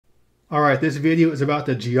Alright, this video is about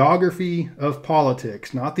the geography of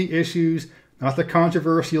politics, not the issues, not the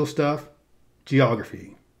controversial stuff,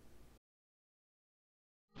 geography.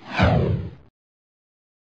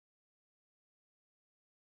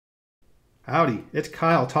 Howdy, it's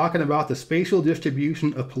Kyle talking about the spatial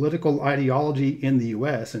distribution of political ideology in the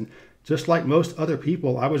US, and just like most other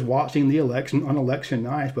people, I was watching the election on election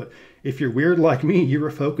night, but if you're weird like me, you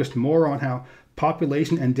were focused more on how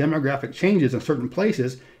population and demographic changes in certain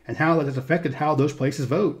places and how that has affected how those places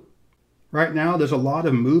vote. Right now, there's a lot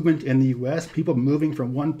of movement in the US, people moving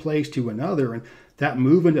from one place to another, and that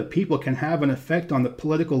movement of people can have an effect on the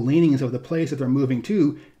political leanings of the place that they're moving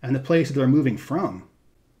to and the place that they're moving from.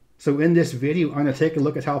 So in this video, I'm going to take a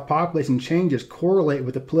look at how population changes correlate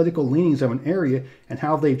with the political leanings of an area and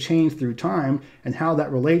how they've changed through time and how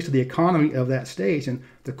that relates to the economy of that state. And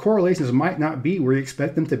the correlations might not be where you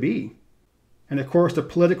expect them to be. And of course, the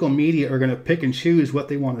political media are going to pick and choose what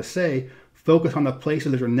they want to say, focus on the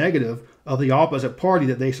places that are negative of the opposite party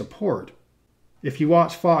that they support. If you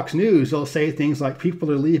watch Fox News, they'll say things like people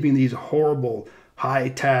are leaving these horrible, high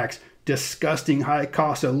tax, disgusting high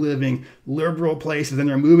cost of living, liberal places, and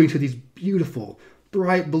they're moving to these beautiful,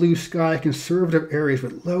 bright blue sky conservative areas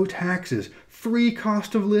with low taxes, free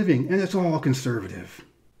cost of living, and it's all conservative.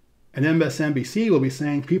 And MSNBC will be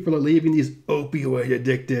saying people are leaving these opioid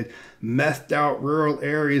addicted, methed out rural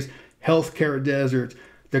areas, healthcare deserts,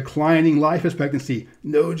 declining life expectancy,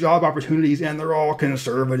 no job opportunities, and they're all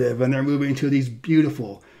conservative, and they're moving to these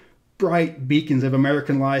beautiful, bright beacons of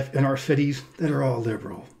American life in our cities that are all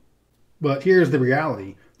liberal. But here's the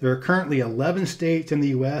reality. There are currently 11 states in the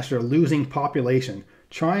US that are losing population.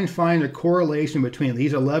 Try and find a correlation between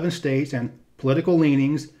these 11 states and political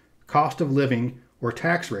leanings, cost of living, or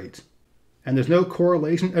tax rates. And there's no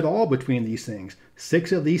correlation at all between these things.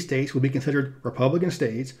 6 of these states will be considered Republican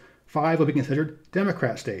states, 5 will be considered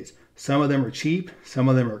Democrat states. Some of them are cheap, some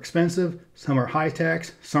of them are expensive, some are high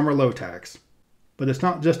tax, some are low tax. But it's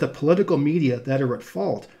not just the political media that are at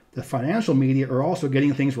fault. The financial media are also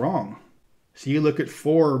getting things wrong. So you look at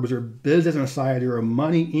Forbes or Business Insider or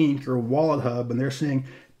Money Inc. or Wallet Hub, and they're saying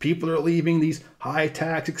people are leaving these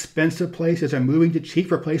high-tax, expensive places and moving to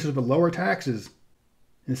cheaper places with lower taxes.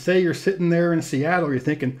 And say you're sitting there in Seattle, you're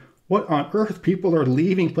thinking, what on earth? People are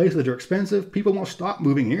leaving places that are expensive? People won't stop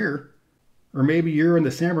moving here. Or maybe you're in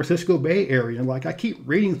the San Francisco Bay Area, and like, I keep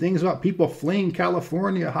reading things about people fleeing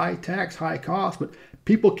California, high tax, high cost, but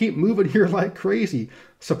people keep moving here like crazy.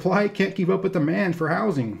 Supply can't keep up with demand for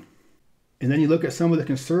housing. And then you look at some of the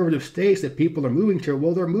conservative states that people are moving to.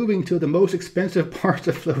 Well, they're moving to the most expensive parts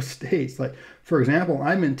of those states. Like, for example,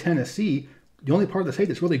 I'm in Tennessee. The only part of the state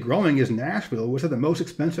that's really growing is Nashville, which is the most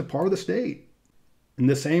expensive part of the state. And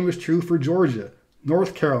the same is true for Georgia,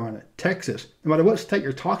 North Carolina, Texas. No matter what state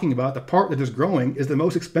you're talking about, the part that is growing is the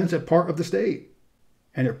most expensive part of the state.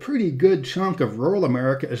 And a pretty good chunk of rural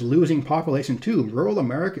America is losing population too. Rural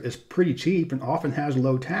America is pretty cheap and often has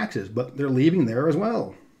low taxes, but they're leaving there as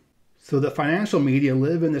well. So the financial media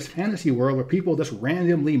live in this fantasy world where people just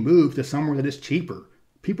randomly move to somewhere that is cheaper.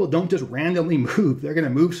 People don't just randomly move. They're going to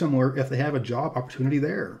move somewhere if they have a job opportunity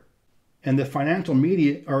there. And the financial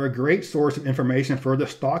media are a great source of information for the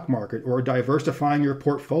stock market or diversifying your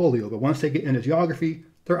portfolio. But once they get into geography,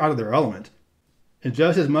 they're out of their element. And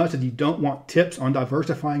just as much as you don't want tips on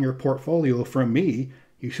diversifying your portfolio from me,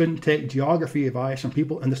 you shouldn't take geography advice from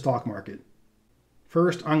people in the stock market.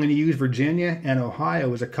 First, I'm going to use Virginia and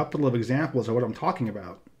Ohio as a couple of examples of what I'm talking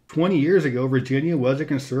about. 20 years ago, Virginia was a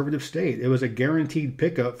conservative state. It was a guaranteed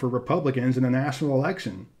pickup for Republicans in the national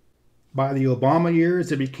election. By the Obama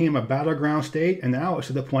years, it became a battleground state, and now it's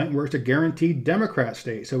to the point where it's a guaranteed Democrat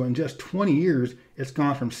state. So in just 20 years, it's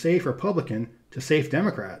gone from safe Republican to safe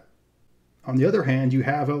Democrat. On the other hand, you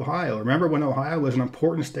have Ohio. Remember when Ohio was an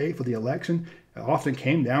important state for the election? It often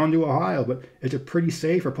came down to Ohio, but it's a pretty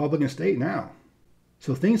safe Republican state now.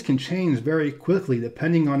 So things can change very quickly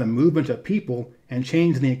depending on the movement of people and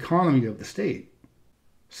change in the economy of the state.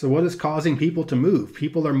 So what is causing people to move?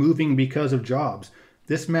 People are moving because of jobs.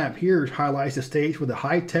 This map here highlights the states where the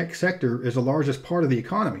high-tech sector is the largest part of the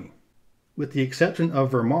economy. With the exception of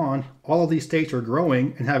Vermont, all of these states are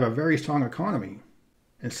growing and have a very strong economy.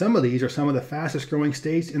 And some of these are some of the fastest growing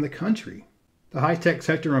states in the country. The high-tech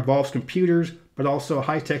sector involves computers, but also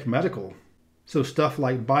high-tech medical. So stuff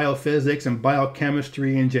like biophysics and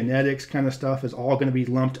biochemistry and genetics kind of stuff is all going to be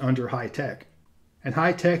lumped under high tech. And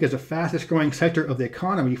high tech is the fastest growing sector of the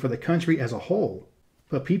economy for the country as a whole.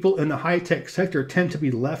 But people in the high tech sector tend to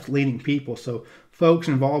be left-leaning people, so folks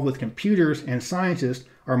involved with computers and scientists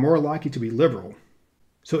are more likely to be liberal.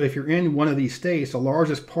 So if you're in one of these states, the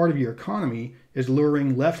largest part of your economy is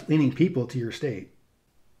luring left-leaning people to your state.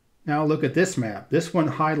 Now look at this map. This one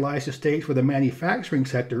highlights the states where the manufacturing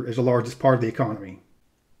sector is the largest part of the economy.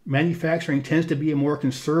 Manufacturing tends to be a more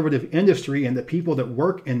conservative industry, and the people that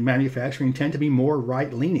work in manufacturing tend to be more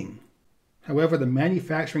right-leaning. However, the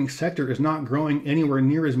manufacturing sector is not growing anywhere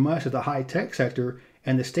near as much as the high-tech sector,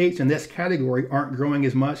 and the states in this category aren't growing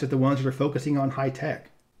as much as the ones that are focusing on high-tech.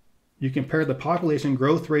 You compare the population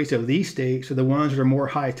growth rates of these states to the ones that are more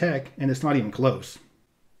high-tech, and it's not even close.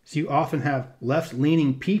 So you often have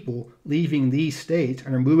left-leaning people leaving these states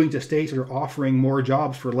and are moving to states that are offering more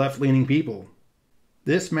jobs for left-leaning people.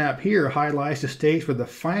 This map here highlights the states where the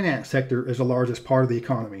finance sector is the largest part of the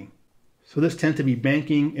economy. So this tends to be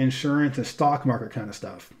banking, insurance, and stock market kind of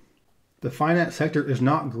stuff. The finance sector is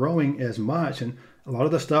not growing as much, and a lot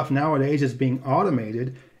of the stuff nowadays is being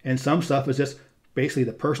automated, and some stuff is just basically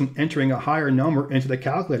the person entering a higher number into the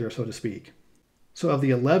calculator, so to speak. So of the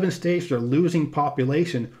 11 states that are losing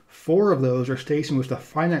population, 4 of those are states in which the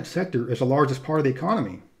finance sector is the largest part of the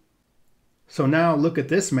economy. So now look at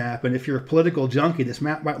this map, and if you're a political junkie, this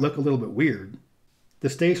map might look a little bit weird. The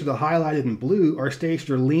states that are highlighted in blue are states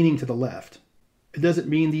that are leaning to the left. It doesn't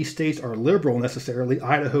mean these states are liberal necessarily.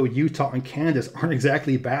 Idaho, Utah, and Kansas aren't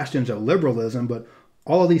exactly bastions of liberalism, but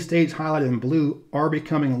all of these states highlighted in blue are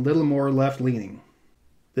becoming a little more left-leaning.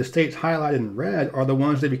 The states highlighted in red are the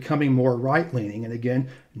ones that are becoming more right-leaning, and again,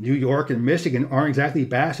 New York and Michigan aren't exactly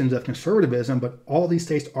bastions of conservatism, but all of these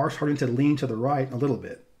states are starting to lean to the right a little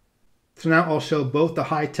bit. So now I'll show both the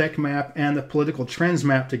high-tech map and the political trends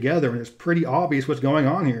map together, and it's pretty obvious what's going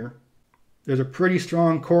on here. There's a pretty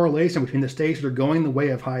strong correlation between the states that are going the way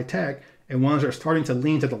of high-tech and ones that are starting to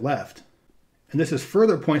lean to the left. And this is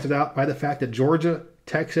further pointed out by the fact that Georgia,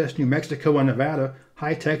 Texas, New Mexico, and Nevada,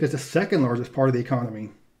 high-tech is the second largest part of the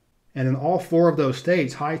economy. And in all 4 of those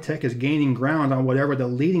states, high-tech is gaining ground on whatever the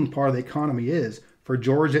leading part of the economy is. For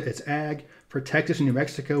Georgia, it's ag. For Texas and New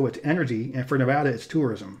Mexico, it's energy. And for Nevada, it's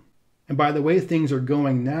tourism. And by the way things are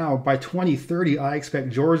going now, by 2030, I expect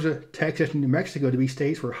Georgia, Texas, and New Mexico to be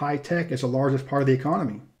states where high-tech is the largest part of the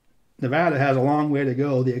economy. Nevada has a long way to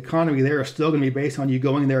go. The economy there is still going to be based on you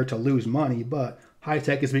going there to lose money, but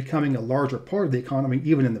high-tech is becoming a larger part of the economy,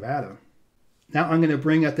 even in Nevada. Now I'm going to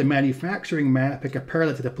bring up the manufacturing map and compare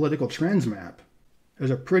that to the political trends map.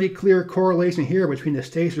 There's a pretty clear correlation here between the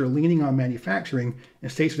states that are leaning on manufacturing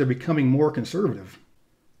and states that are becoming more conservative.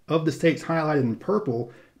 Of the states highlighted in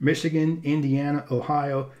purple, Michigan, Indiana,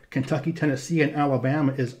 Ohio, Kentucky, Tennessee, and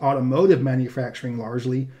Alabama is automotive manufacturing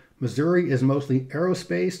largely. Missouri is mostly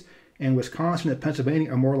aerospace, and Wisconsin and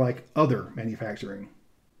Pennsylvania are more like other manufacturing.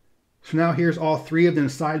 So now here's all 3 of them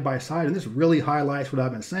side by side, and this really highlights what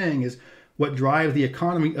I've been saying is what drives the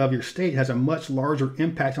economy of your state has a much larger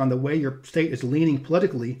impact on the way your state is leaning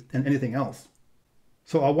politically than anything else.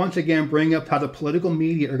 So I'll once again bring up how the political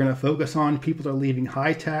media are going to focus on people that are leaving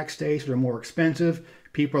high-tax states that are more expensive,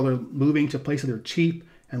 people are moving to places that are cheap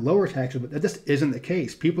and lower taxes, but that just isn't the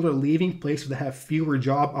case. People are leaving places that have fewer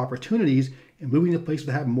job opportunities and moving to places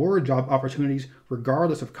that have more job opportunities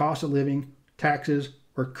regardless of cost of living, taxes,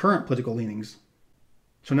 or current political leanings.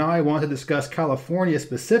 So now I want to discuss California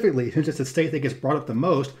specifically, since it's the state that gets brought up the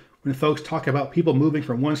most when folks talk about people moving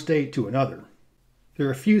from one state to another. There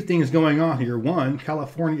are a few things going on here. One,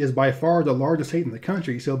 California is by far the largest state in the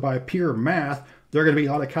country, so by pure math, there are going to be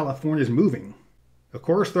a lot of Californians moving. Of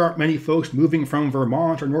course, there aren't many folks moving from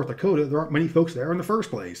Vermont or North Dakota. There aren't many folks there in the first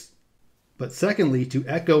place. But secondly, to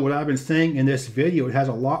echo what I've been saying in this video, it has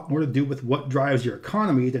a lot more to do with what drives your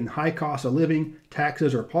economy than high cost of living,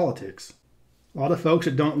 taxes, or politics. A lot of folks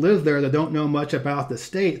that don't live there, that don't know much about the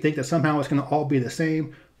state, think that somehow it's going to all be the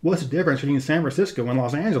same. What's the difference between San Francisco and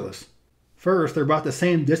Los Angeles? First, they're about the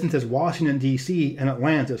same distance as Washington, D.C. and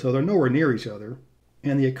Atlanta, so they're nowhere near each other.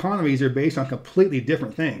 And the economies are based on completely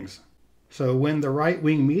different things. So when the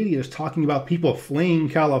right-wing media is talking about people fleeing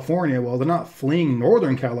California, well, they're not fleeing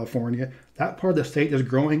Northern California. That part of the state is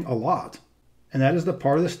growing a lot. And that is the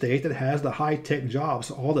part of the state that has the high-tech jobs.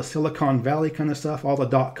 So all the Silicon Valley kind of stuff, all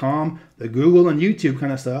the .com, the Google and YouTube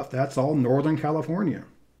kind of stuff, that's all Northern California.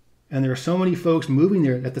 And there are so many folks moving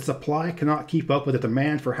there that the supply cannot keep up with the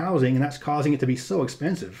demand for housing, and that's causing it to be so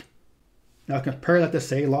expensive. Now compare that to,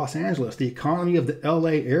 say, Los Angeles. The economy of the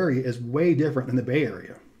LA area is way different than the Bay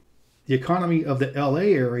Area. The economy of the LA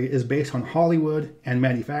area is based on Hollywood and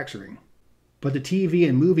manufacturing. But the TV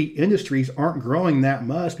and movie industries aren't growing that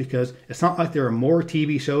much because it's not like there are more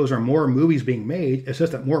TV shows or more movies being made, it's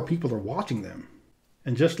just that more people are watching them.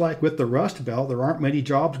 And just like with the Rust Belt, there aren't many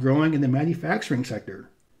jobs growing in the manufacturing sector.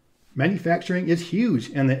 Manufacturing is huge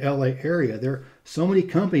in the LA area. There are so many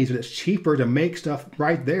companies that it's cheaper to make stuff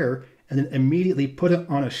right there and then immediately put it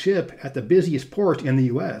on a ship at the busiest port in the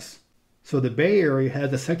US. So the Bay Area has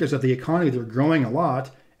the sectors of the economy that are growing a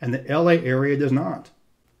lot, and the LA area does not.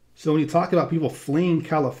 So when you talk about people fleeing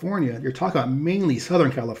California, you're talking about mainly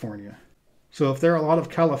Southern California. So if there are a lot of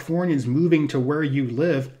Californians moving to where you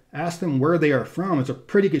live, ask them where they are from. It's a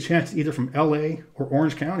pretty good chance it's either from LA or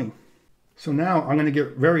Orange County. So now I'm going to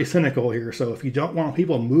get very cynical here. So if you don't want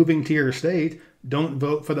people moving to your state, don't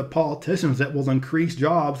vote for the politicians that will increase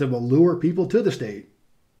jobs, that will lure people to the state.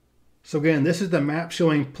 So again, this is the map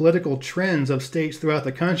showing political trends of states throughout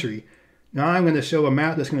the country. Now I'm going to show a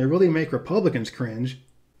map that's going to really make Republicans cringe.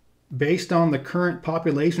 Based on the current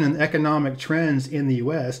population and economic trends in the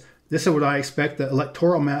U.S., this is what I expect the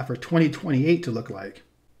electoral map for 2028 to look like.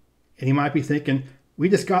 And you might be thinking, we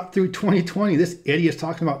just got through 2020. This idiot's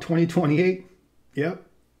talking about 2028. Yep.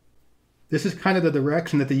 This is kind of the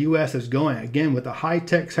direction that the U.S. is going. Again, with the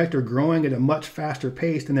high-tech sector growing at a much faster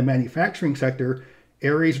pace than the manufacturing sector,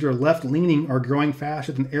 areas that are left-leaning are growing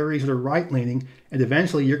faster than areas that are right-leaning, and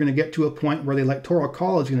eventually you're going to get to a point where the Electoral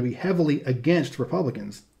College is going to be heavily against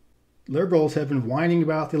Republicans. Liberals have been whining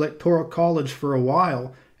about the Electoral College for a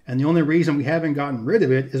while, and the only reason we haven't gotten rid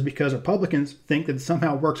of it is because Republicans think that it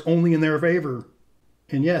somehow works only in their favor.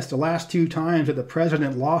 And yes, the last 2 times that the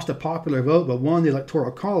president lost a popular vote but won the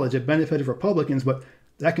Electoral College, it benefited Republicans, but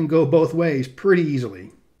that can go both ways pretty easily.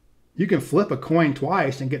 You can flip a coin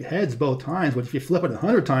twice and get heads both times, but if you flip it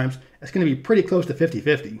 100 times, it's going to be pretty close to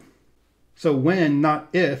 50-50. So when, not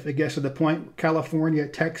if, it gets to the point where California,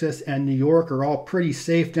 Texas, and New York are all pretty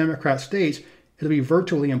safe Democrat states, it'll be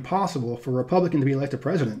virtually impossible for a Republican to be elected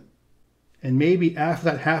president. And maybe after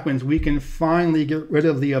that happens, we can finally get rid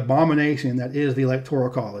of the abomination that is the Electoral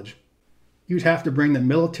College. You'd have to bring the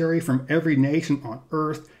military from every nation on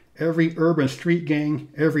earth, every urban street gang,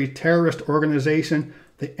 every terrorist organization,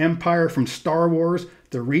 the Empire from Star Wars,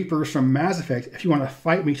 the Reapers from Mass Effect, if you want to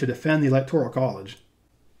fight me to defend the Electoral College.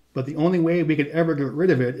 But the only way we could ever get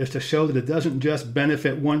rid of it is to show that it doesn't just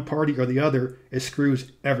benefit one party or the other, it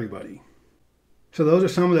screws everybody. So those are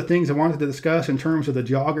some of the things I wanted to discuss in terms of the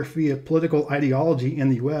geography of political ideology in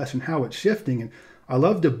the US and how it's shifting. And I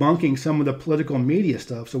love debunking some of the political media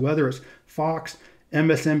stuff. So whether it's Fox,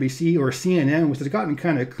 MSNBC, or CNN, which has gotten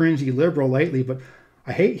kind of cringy liberal lately, but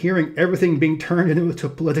I hate hearing everything being turned into a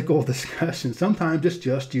political discussion. Sometimes it's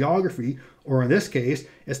just geography, or in this case,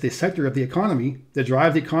 it's the sector of the economy that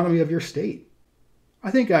drives the economy of your state. I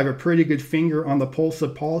think I have a pretty good finger on the pulse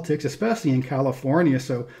of politics, especially in California,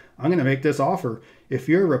 so I'm going to make this offer. If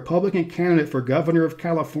you're a Republican candidate for governor of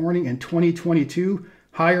California in 2022,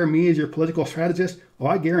 hire me as your political strategist. Oh,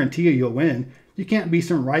 I guarantee you'll win. You can't be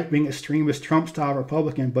some right-wing extremist Trump-style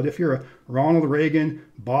Republican, but if you're a Ronald Reagan,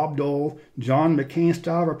 Bob Dole, John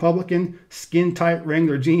McCain-style Republican, skin-tight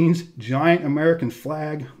Wrangler jeans, giant American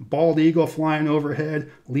flag, bald eagle flying overhead,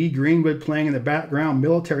 Lee Greenwood playing in the background,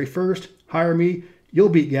 military first, hire me. You'll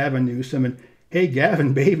beat Gavin Newsom. And hey,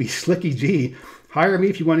 Gavin, baby, Slicky G, hire me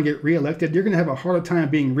if you want to get reelected. You're going to have a harder time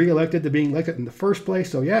being reelected than being elected in the first place.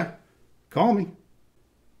 So yeah, call me.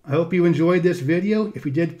 I hope you enjoyed this video. If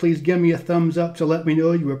you did, please give me a thumbs up to let me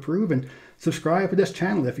know you approve, and subscribe to this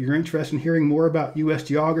channel if you're interested in hearing more about U.S.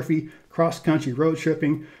 geography, cross-country road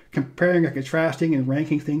tripping, comparing and contrasting and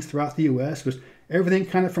ranking things throughout the U.S. with everything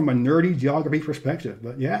kind of from a nerdy geography perspective.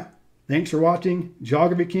 But yeah, thanks for watching.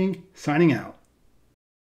 Geography King, signing out.